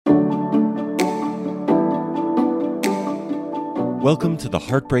Welcome to the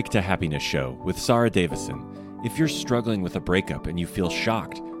Heartbreak to Happiness Show with Sarah Davison. If you're struggling with a breakup and you feel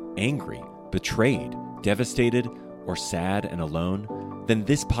shocked, angry, betrayed, devastated, or sad and alone, then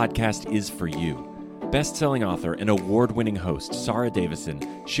this podcast is for you. Best-selling author and award-winning host Sarah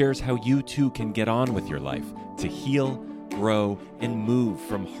Davison shares how you too can get on with your life to heal, grow, and move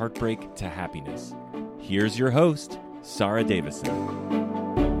from heartbreak to happiness. Here's your host, Sarah Davison.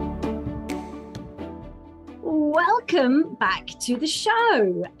 Welcome back to the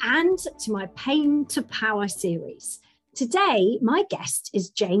show and to my Pain to Power series. Today, my guest is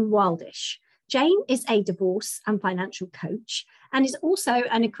Jayne Wildish. Jayne is a divorce and financial coach and is also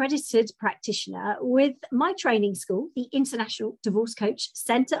an accredited practitioner with my training school, the International Divorce Coach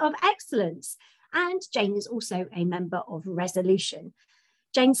Centre of Excellence. And Jayne is also a member of Resolution.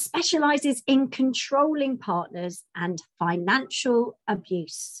 Jayne specialises in controlling partners and financial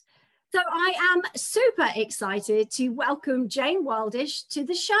abuse. So I am super excited to welcome Jayne Wildish to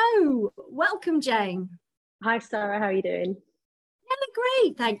the show. Welcome, Jayne. Hi, Sarah. How are you doing? Yeah,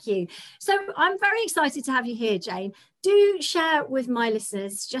 great. Thank you. So I'm very excited to have you here, Jayne. Do share with my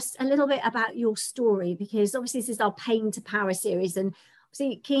listeners just a little bit about your story, because obviously this is our Pain to Power series, and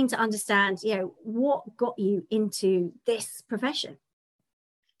obviously keen to understand, what got you into this profession.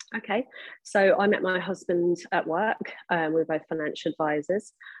 Okay. So I met my husband at work. We're both financial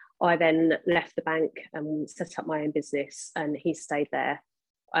advisors. I then left the bank and set up my own business, and he stayed there.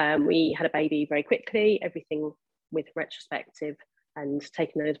 We had a baby very quickly, everything with retrospective and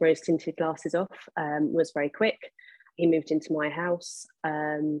taking those rose tinted glasses off was very quick. He moved into my house.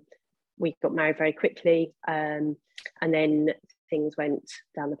 We got married very quickly. And then things went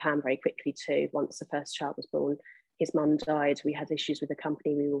down the pan very quickly too. Once the first child was born, his mum died. We had issues with the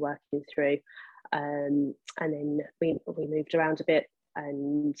company we were working through. And then we moved around a bit.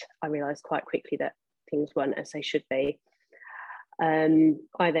 And I realised quite quickly that things weren't as they should be.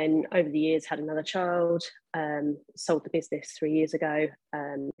 I then, over the years, had another child, sold the business 3 years ago.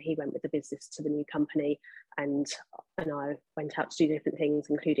 He went with the business to the new company, and I went out to do different things,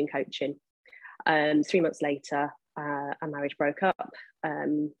 including coaching. 3 months later, our marriage broke up.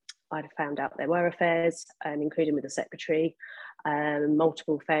 I'd found out there were affairs, including with the secretary,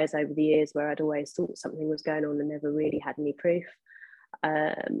 multiple affairs over the years where I'd always thought something was going on and never really had any proof.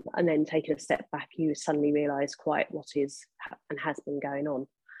 And then taking a step back, you suddenly realise quite what is and has been going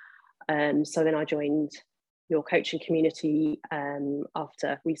on. So then I joined your coaching community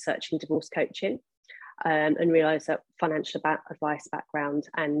after researching divorce coaching, and realised that financial advice background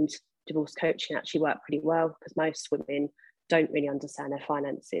and divorce coaching actually work pretty well, because most women don't really understand their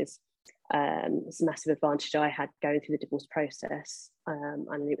finances. It's a massive advantage I had going through the divorce process,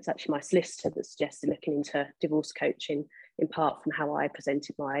 and it was actually my solicitor that suggested looking into divorce coaching, in part from how I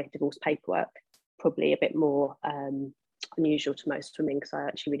presented my divorce paperwork, probably a bit more unusual to most women, because I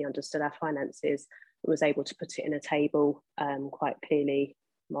actually really understood our finances and was able to put it in a table quite clearly,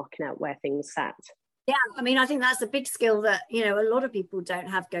 marking out where things sat. Yeah, I mean, I think that's a big skill that, a lot of people don't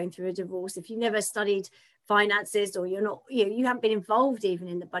have going through a divorce. If you never studied finances, or you're not, you haven't been involved even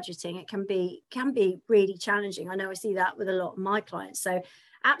in the budgeting, it can be really challenging. I know I see that with a lot of my clients. So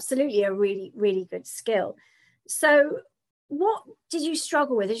absolutely a really, really good skill. So what did you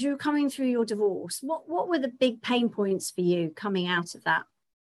struggle with as you were coming through your divorce? What were the big pain points for you coming out of that?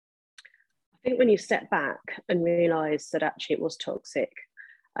 I think when you step back and realise that actually it was toxic,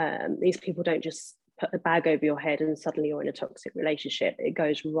 these people don't just put a bag over your head and suddenly you're in a toxic relationship. It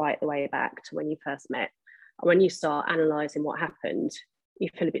goes right the way back to when you first met. And when you start analysing what happened, you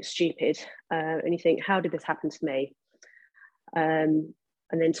feel a bit stupid, and you think, how did this happen to me? And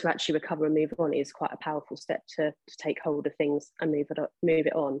then to actually recover and move on is quite a powerful step to take hold of things and move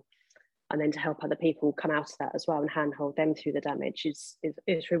it on. And then to help other people come out of that as well and handhold them through the damage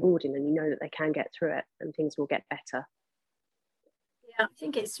is rewarding, and you know that they can get through it and things will get better. Yeah, I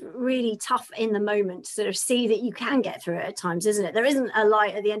think it's really tough in the moment to sort of see that you can get through it at times, isn't it? There isn't a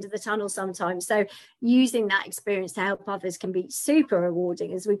light at the end of the tunnel sometimes. So using that experience to help others can be super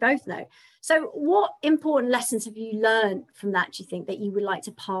rewarding, as we both know. So what important lessons have you learned from that, do you think, that you would like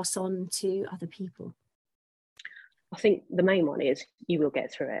to pass on to other people? I think the main one is you will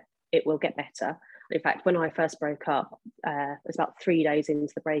get through it. It will get better. In fact, when I first broke up, it was about 3 days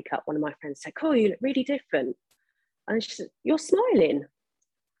into the breakup, one of my friends said, "Cool, you look really different." And she said, "You're smiling."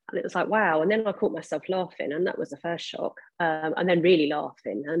 And it was like, wow. And then I caught myself laughing, and that was the first shock. And then really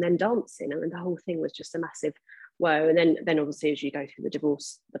laughing, and then dancing. And the whole thing was just a massive whoa. And then obviously, as you go through the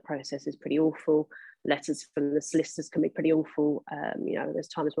divorce, the process is pretty awful. Letters from the solicitors can be pretty awful. There's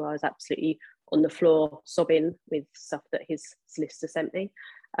times where I was absolutely on the floor sobbing with stuff that his solicitor sent me.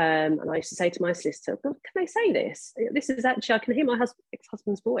 And I used to say to my solicitor, well, can they say this? This is actually, I can hear my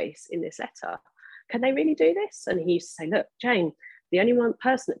ex-husband's voice in this letter. Can they really do this? And he used to say, look, Jayne, the only one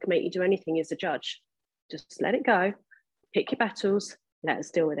person that can make you do anything is the judge. Just let it go, pick your battles, let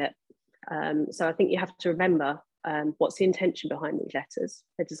us deal with it. So I think you have to remember what's the intention behind these letters.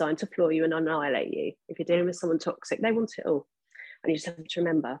 They're designed to floor you and annihilate you. If you're dealing with someone toxic, they want it all. And you just have to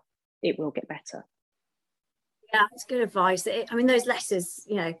remember, it will get better. Yeah, it's good advice. I mean, those letters,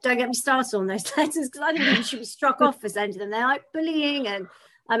 don't get me started on those letters, because I think you should be struck off for sending them. They're like bullying, and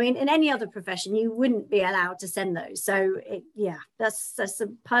I mean, in any other profession, you wouldn't be allowed to send those. So, that's a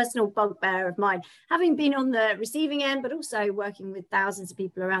personal bugbear of mine. Having been on the receiving end, but also working with thousands of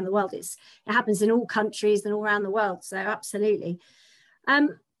people around the world, it happens in all countries and all around the world. So, absolutely.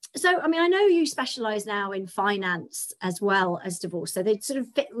 So, I mean, I know you specialise now in finance as well as divorce. So they sort of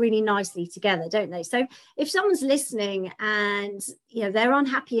fit really nicely together, don't they? So if someone's listening and, they're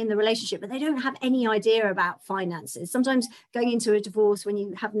unhappy in the relationship, but they don't have any idea about finances, sometimes going into a divorce when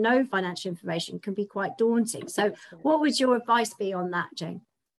you have no financial information can be quite daunting. So what would your advice be on that, Jayne?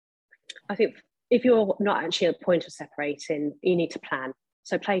 I think if you're not actually at the point of separating, you need to plan.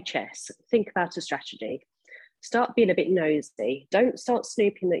 So play chess, think about a strategy. Start being a bit nosy. Don't start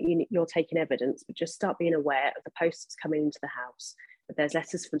snooping that you're taking evidence, but just start being aware of the posts that's coming into the house. If there's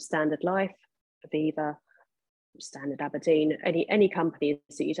letters from Standard Life, Aviva, Standard Aberdeen, any companies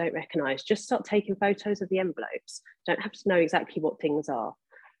that you don't recognise, just start taking photos of the envelopes. Don't have to know exactly what things are.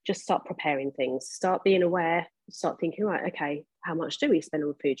 Just start preparing things. Start being aware. Start thinking, right, okay, how much do we spend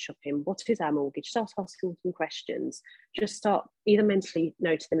on food shopping? What is our mortgage? Start asking some questions. Just start either mentally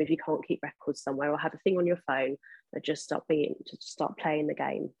note them if you can't keep records somewhere, or have a thing on your phone that just start playing the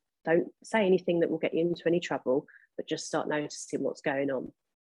game. Don't say anything that will get you into any trouble, but just start noticing what's going on.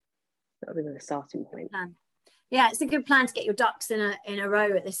 That'll be the starting point. Yeah, it's a good plan to get your ducks in a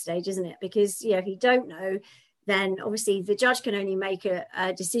row at this stage, isn't it? Because if you don't know, then obviously the judge can only make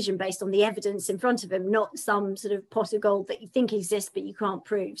a decision based on the evidence in front of him, not some sort of pot of gold that you think exists but you can't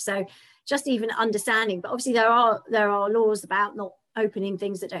prove. So just even understanding, but obviously there are laws about not opening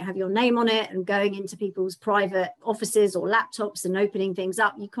things that don't have your name on it and going into people's private offices or laptops and opening things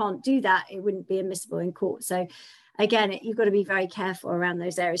up. You can't do that. It wouldn't be admissible in court. So again, you've got to be very careful around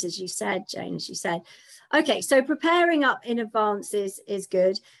those areas, as you said, Jayne, as you said. Okay, so preparing up in advance is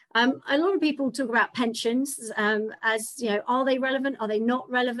good. A lot of people talk about pensions are they relevant? Are they not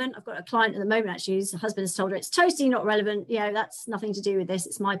relevant? I've got a client at the moment, actually, whose husband has told her it's totally not relevant. That's nothing to do with this.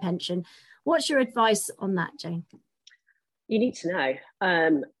 It's my pension. What's your advice on that, Jayne? You need to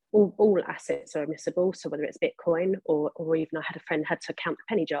know. All assets are admissible, so whether it's Bitcoin or even I had a friend had to count the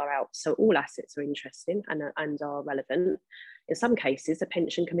penny jar out. So all assets are interesting and are relevant. In some cases, a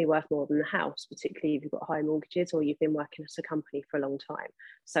pension can be worth more than the house, particularly if you've got high mortgages or you've been working at a company for a long time.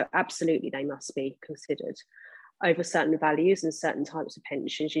 So absolutely, they must be considered. Over certain values and certain types of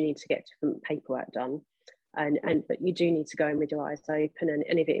pensions, you need to get different paperwork done. But you do need to go in with your eyes open,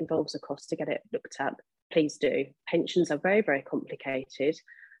 and if it involves a cost to get it looked at, please do. Pensions are very, very complicated.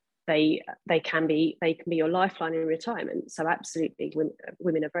 They can be your lifeline in retirement. So absolutely,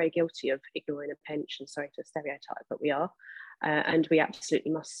 women are very guilty of ignoring a pension. Sorry to stereotype, but we are. And we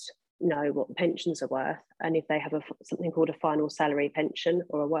absolutely must know what the pensions are worth. And if they have something called a final salary pension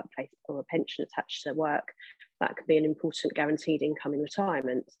or a workplace or a pension attached to work, that could be an important guaranteed income in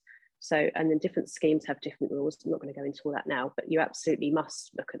retirement. So, and then different schemes have different rules. I'm not going to go into all that now, but you absolutely must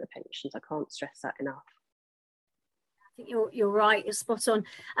look at the pensions. I can't stress that enough. I think you're right. You're spot on.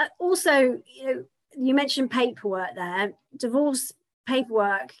 Also, you mentioned paperwork there. Divorce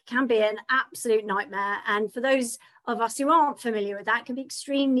paperwork can be an absolute nightmare, and for those of us who aren't familiar with that, can be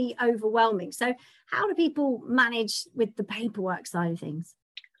extremely overwhelming. So how do people manage with the paperwork side of things?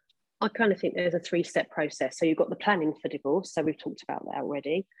 I kind of think there's a 3-step process. So you've got the planning for divorce, so we've talked about that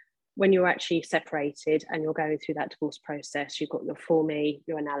already. When you're actually separated and you're going through that divorce process, you've got your Form E,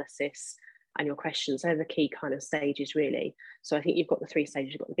 your analysis, and your questions. They're the key kind of stages, really. So I think you've got the 3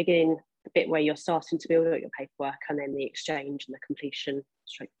 stages. You've got the beginning, the bit where you're starting to build out your paperwork, and then the exchange and the completion,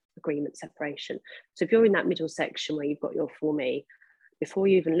 agreement, separation. So if you're in that middle section where you've got your Form E, before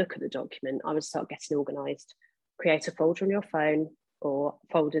you even look at the document, I would start getting organised. Create a folder on your phone, or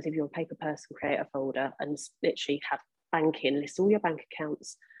folders if you're a paper person, create a folder and literally have banking, list all your bank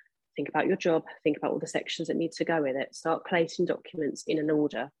accounts, think about your job, think about all the sections that need to go with it, start collating documents in an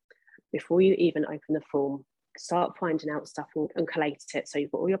order. Before you even open the form, start finding out stuff and collate it. So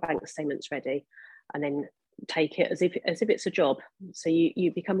you've got all your bank statements ready, and then take it as if it's a job. So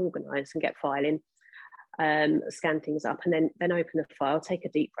you become organised and get filing, scan things up, and then open the file, take a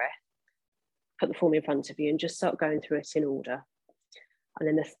deep breath, put the form in front of you, and just start going through it in order. And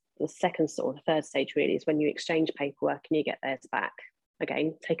then the second or the third stage really is when you exchange paperwork and you get theirs back.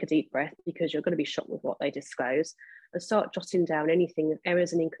 Again, take a deep breath, because you're going to be shocked with what they disclose, and start jotting down anything,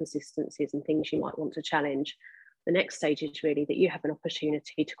 errors and inconsistencies and things you might want to challenge. The next stage is really that you have an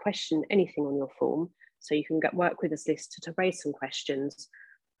opportunity to question anything on your form. So you can work with a solicitor to raise some questions.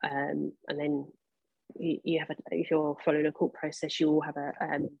 And then you have, if you're following a court process, you will have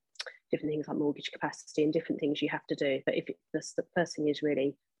different things like mortgage capacity and different things you have to do. But if the first thing is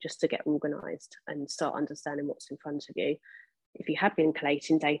really just to get organised and start understanding what's in front of you. If you have been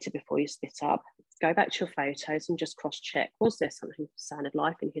collating data before you split up, go back to your photos and just cross-check. Was there something from Standard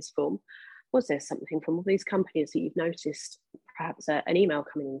Life in his form? Was there something from all these companies that you've noticed, perhaps an email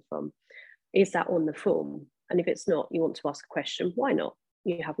coming in from? Is that on the form? And if it's not, you want to ask a question, why not?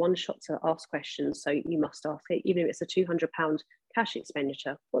 You have one shot to ask questions, so you must ask it, even if it's a £200 cash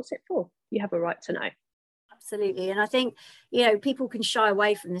expenditure. What's it for? You have a right to know. Absolutely. And I think, people can shy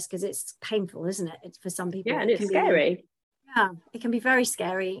away from this because it's painful, isn't it? It's for some people. Yeah, and it's scary. Yeah, it can be very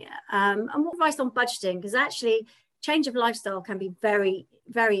scary. And what advice on budgeting? Because actually, change of lifestyle can be very,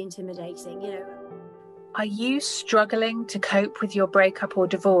 very intimidating. Are you struggling to cope with your breakup or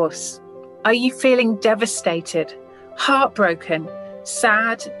divorce? Are you feeling devastated, heartbroken,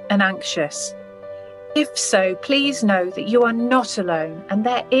 sad and anxious? If so, please know that you are not alone and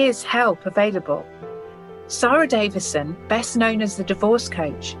there is help available. Sarah Davison, best known as the Divorce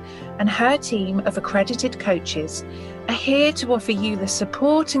Coach, and her team of accredited coaches are here to offer you the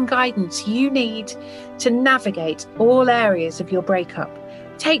support and guidance you need to navigate all areas of your breakup,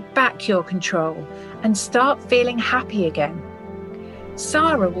 take back your control, and start feeling happy again.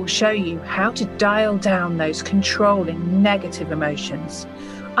 Sarah will show you how to dial down those controlling negative emotions,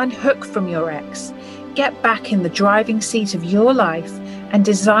 unhook from your ex, get back in the driving seat of your life, and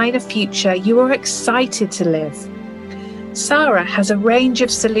design a future you are excited to live. Sarah has a range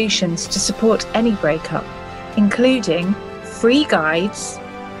of solutions to support any breakup, including free guides,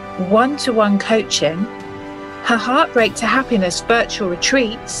 one-to-one coaching, her Heartbreak to Happiness virtual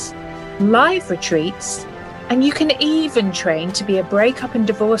retreats, live retreats, and you can even train to be a breakup and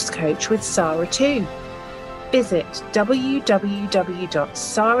divorce coach with Sarah too. Visit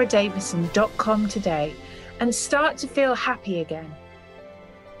www.sarahdavison.com today and start to feel happy again.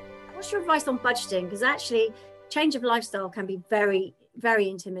 What's your advice on budgeting? Because actually, change of lifestyle can be very, very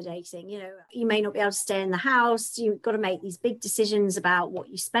intimidating. You may not be able to stay in the house. You've got to make these big decisions about what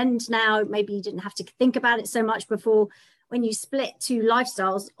you spend now. Maybe you didn't have to think about it so much before. When you split two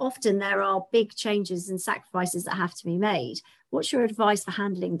lifestyles, often there are big changes and sacrifices that have to be made. What's your advice for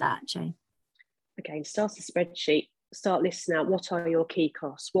handling that, Jayne? Again, start a spreadsheet. Start listing out what are your key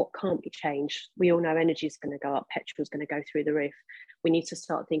costs, what can't be changed. We all know energy is going to go up, petrol is going to go through the roof. We need to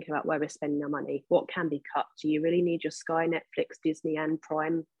start thinking about where we're spending our money. What can be cut? Do you really need your Sky, Netflix, Disney and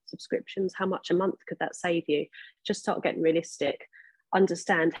Prime subscriptions? How much a month could that save you? Just start getting realistic.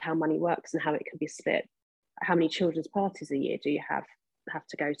 Understand how money works and how it can be split. How many children's parties a year do you have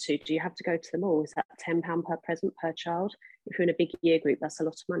to go to? Do you have to go to them all? Is that £10 per present per child? If you're in a big year group, that's a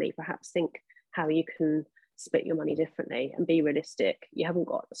lot of money. Perhaps think how you can split your money differently and be realistic. You haven't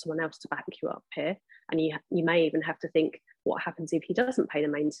got someone else to back you up here, and you may even have to think what happens if he doesn't pay the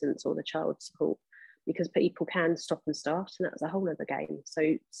maintenance or the child support, because people can stop and start, and that's a whole other game.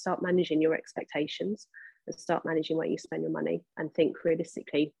 So start managing your expectations and start managing where you spend your money, and think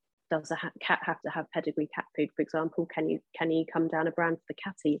realistically. Does a cat have to have pedigree cat food, for example? Can you come down a brand for the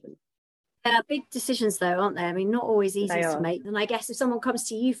cat even? Big decisions though, aren't they? I mean, not always easy to make. And I guess if someone comes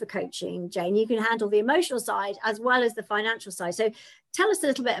to you for coaching, Jayne, you can handle the emotional side as well as the financial side. So tell us a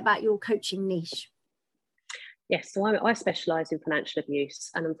little bit about your coaching niche. Yes, so I specialise in financial abuse,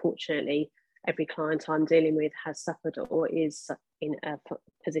 and unfortunately every client I'm dealing with has suffered or is in a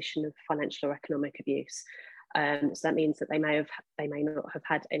position of financial or economic abuse. So that means that they may not have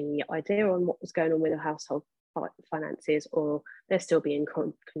had any idea on what was going on with their household finances, or they're still being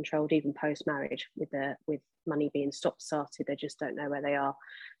controlled even post-marriage with money being stop-started. They just don't know where they are.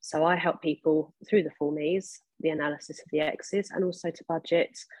 So I help people through the 4 Me's, the analysis of the exes, and also to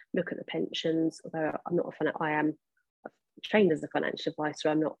budget, look at the pensions. Although I am trained as a financial advisor,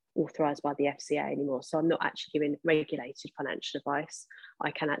 I'm not authorised by the FCA anymore, so I'm not actually giving regulated financial advice.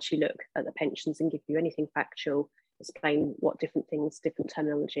 I can actually look at the pensions and give you anything factual, explain what different things, different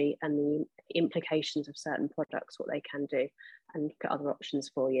terminology and the implications of certain products, what they can do, and look at other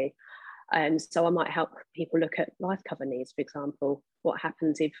options for you. So I might help people look at life cover needs, for example. What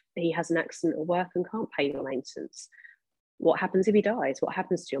happens if he has an accident at work and can't pay your maintenance? What happens if he dies? What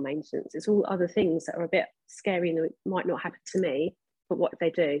happens to your maintenance? It's all other things that are a bit scary and it might not happen to me, but what if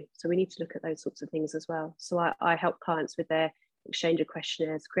they do? So we need to look at those sorts of things as well. So I help clients with their exchange of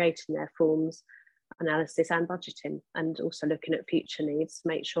questionnaires, creating their forms, analysis and budgeting, and also looking at future needs to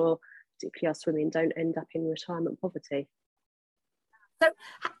make sure, particularly us women, don't end up in retirement poverty. So,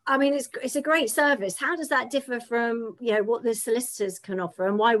 I mean, it's a great service. How does that differ from, what the solicitors can offer,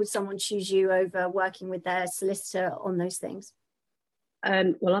 and why would someone choose you over working with their solicitor on those things?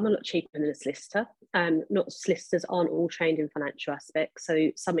 Well, I'm a lot cheaper than a solicitor. Not solicitors aren't all trained in financial aspects, so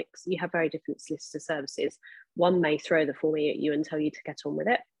you have very different solicitor services. One may throw the form at you and tell you to get on with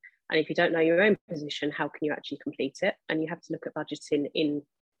it, and if you don't know your own position, how can you actually complete it? And you have to look at budgeting in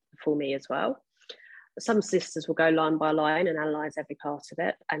the Form E as well. Some solicitors will go line by line and analyse every part of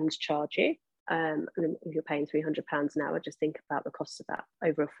it and charge you. And if you're paying £300 an hour, just think about the cost of that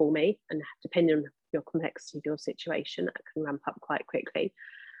over a Form E, and depending on your complexity of your situation, that can ramp up quite quickly.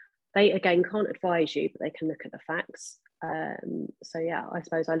 They again can't advise you, but they can look at the facts. So yeah, I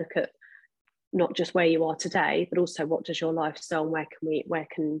suppose I look at not just where you are today, but also what does your lifestyle and where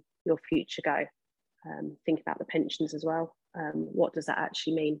can your future go? Think about the pensions as well. What does that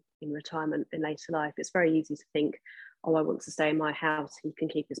actually mean in retirement in later life? It's very easy to think, oh, I want to stay in my house, he can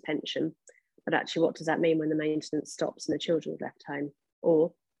keep his pension. But actually, what does that mean when the maintenance stops and the children are left home,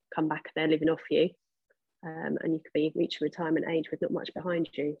 or come back and they're living off you, and you could be reaching retirement age with not much behind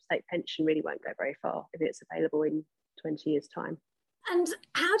you? State pension really won't go very far if it's available in 20 years' time. And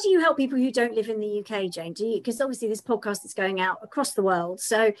how do you help people who don't live in the UK, Jayne? Because obviously this podcast is going out across the world.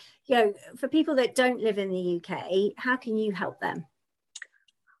 So, for people that don't live in the UK, how can you help them?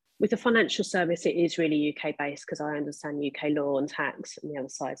 With the financial service, it is really UK based because I understand UK law and tax on the other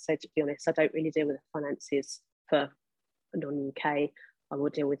side. So to be honest, I don't really deal with the finances for non-UK. I will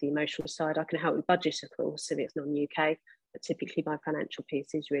deal with the emotional side. I can help with budget, of course, if it's non-UK, but typically my financial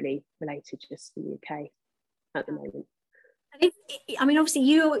piece is really related just to the UK at the moment. Obviously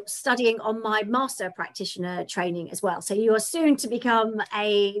you're studying on my master practitioner training as well. So you are soon to become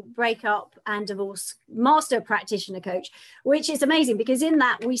a breakup and divorce master practitioner coach, which is amazing because in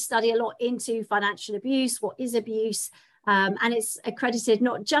that we study a lot into financial abuse, what is abuse, and it's accredited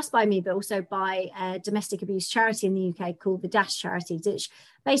not just by me, but also by a domestic abuse charity in the UK called the Dash Charity, which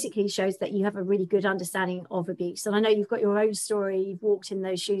basically shows that you have a really good understanding of abuse. And I know you've got your own story, you've walked in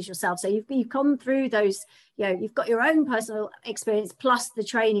those shoes yourself. So you've come through those, you've got your own personal experience plus the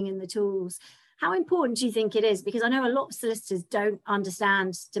training and the tools. How important do you think it is? Because I know a lot of solicitors don't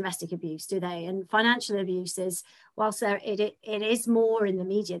understand domestic abuse, do they? And financial abuse is, whilst it is more in the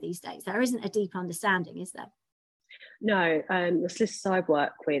media these days, there isn't a deep understanding, is there? No, the solicitors I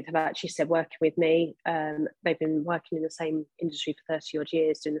work with have actually said working with me. They've been working in the same industry for 30 odd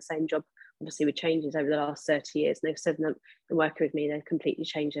years, doing the same job, obviously with changes over the last 30 years. And they've said that in working with me, they've completely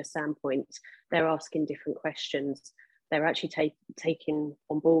changed their standpoint. They're asking different questions. They're actually taking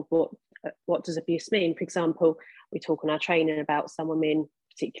on board what does abuse mean. For example, we talk on our training about some women,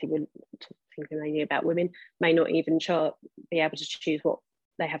 particularly thinking mainly about women, may not even be able to choose what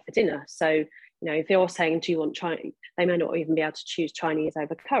they have for dinner. So if you're saying, do you want Chinese, they may not even be able to choose Chinese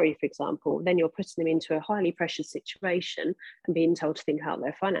over curry, for example. Then you're putting them into a highly pressured situation and being told to think out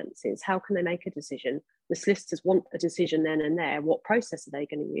their finances. How can they make a decision? The solicitors want a decision then and there. What process are they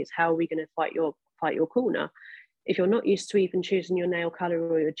going to use? How are we going to fight your corner? If you're not used to even choosing your nail colour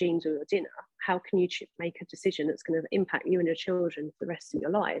or your jeans or your dinner, how can you make a decision that's going to impact you and your children for the rest of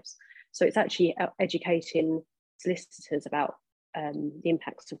your lives? So it's actually educating solicitors about the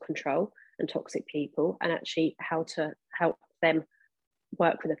impacts of control and toxic people, and actually how to help them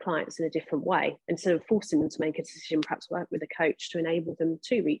work with the clients in a different way. Instead of forcing them to make a decision, perhaps work with a coach to enable them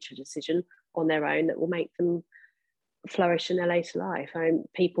to reach a decision on their own that will make them flourish in their later life.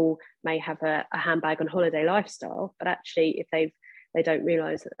 People may have a handbag on holiday lifestyle, but actually if they don't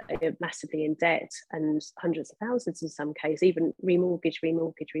realise that they're massively in debt and hundreds of thousands in some cases, even remortgage.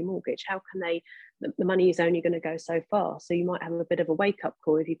 How can the money is only going to go so far. So you might have a bit of a wake-up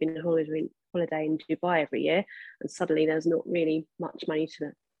call if you've been on holiday in Dubai every year and suddenly there's not really much money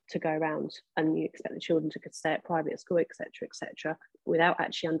to go around, and you expect the children to stay at private school, etc., without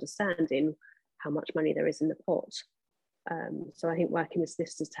actually understanding how much money there is in the pot. So I think working with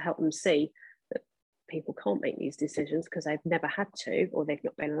solicitors to help them see that people can't make these decisions because they've never had to or they've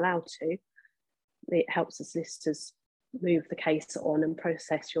not been allowed to. It helps the solicitors move the case on and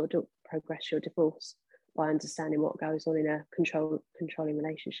progress your divorce by understanding what goes on in a controlling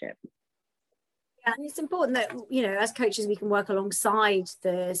relationship. Yeah, and it's important that, as coaches, we can work alongside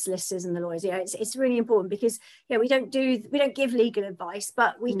the solicitors and the lawyers. It's really important because, we don't give legal advice,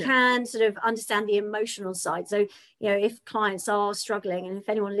 but we can sort of understand the emotional side. So, if clients are struggling, and if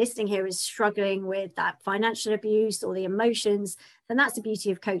anyone listening here is struggling with that financial abuse or the emotions, then that's the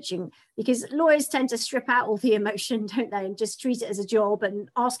beauty of coaching, because lawyers tend to strip out all the emotion, don't they, and just treat it as a job and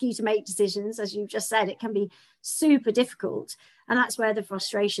ask you to make decisions. As you've just said, it can be super difficult, and that's where the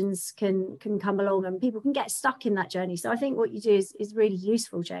frustrations can come along and people can get stuck in that journey. So I think what you do is really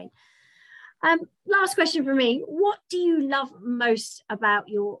useful, Jayne. Last question for me. What do you love most about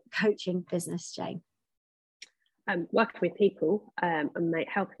your coaching business, Jayne? Working with people and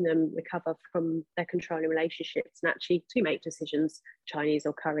helping them recover from their controlling relationships and actually to make decisions, Chinese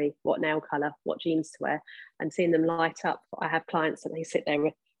or curry, what nail colour, what jeans to wear, and seeing them light up. I have clients that they sit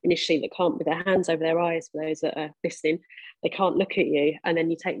there initially that can't, with their hands over their eyes, for those that are listening, they can't look at you, and then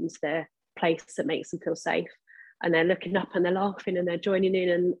you take them to their place that makes them feel safe, and they're looking up and they're laughing and they're joining in,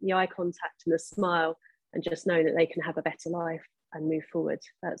 and the eye contact and the smile, and just knowing that they can have a better life and move forward.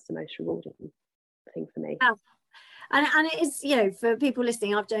 That's the most rewarding thing for me. Oh. And it is, you know, for people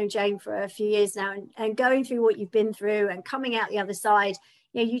listening, I've known Jayne for a few years now, and going through what you've been through and coming out the other side,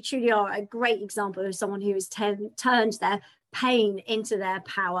 you know, you truly are a great example of someone who has turned their pain into their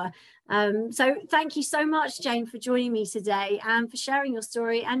power. So thank you so much, Jayne, for joining me today and for sharing your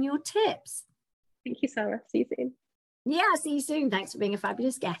story and your tips. Thank you, Sarah. See you soon. Yeah, see you soon. Thanks for being a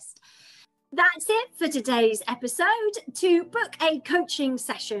fabulous guest. That's it for today's episode. To book a coaching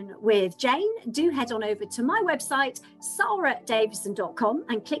session with Jayne, do head on over to my website, saradavison.com,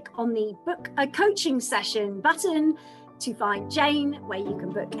 and click on the Book a Coaching Session button to find Jayne, where you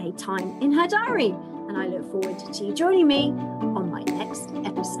can book a time in her diary. And I look forward to you joining me on my next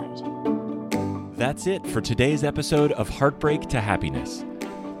episode. That's it for today's episode of Heartbreak to Happiness.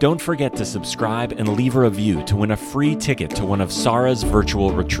 Don't forget to subscribe and leave a review to win a free ticket to one of Sarah's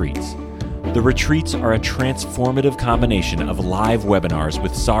virtual retreats. The retreats are a transformative combination of live webinars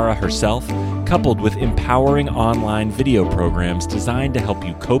with Sarah herself, coupled with empowering online video programs designed to help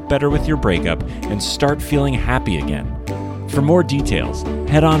you cope better with your breakup and start feeling happy again. For more details,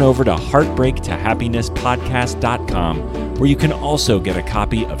 head on over to heartbreaktahappinesspodcast.com, where you can also get a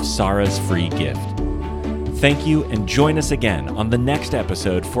copy of Sarah's free gift. Thank you, and join us again on the next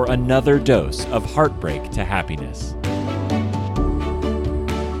episode for another dose of Heartbreak to Happiness.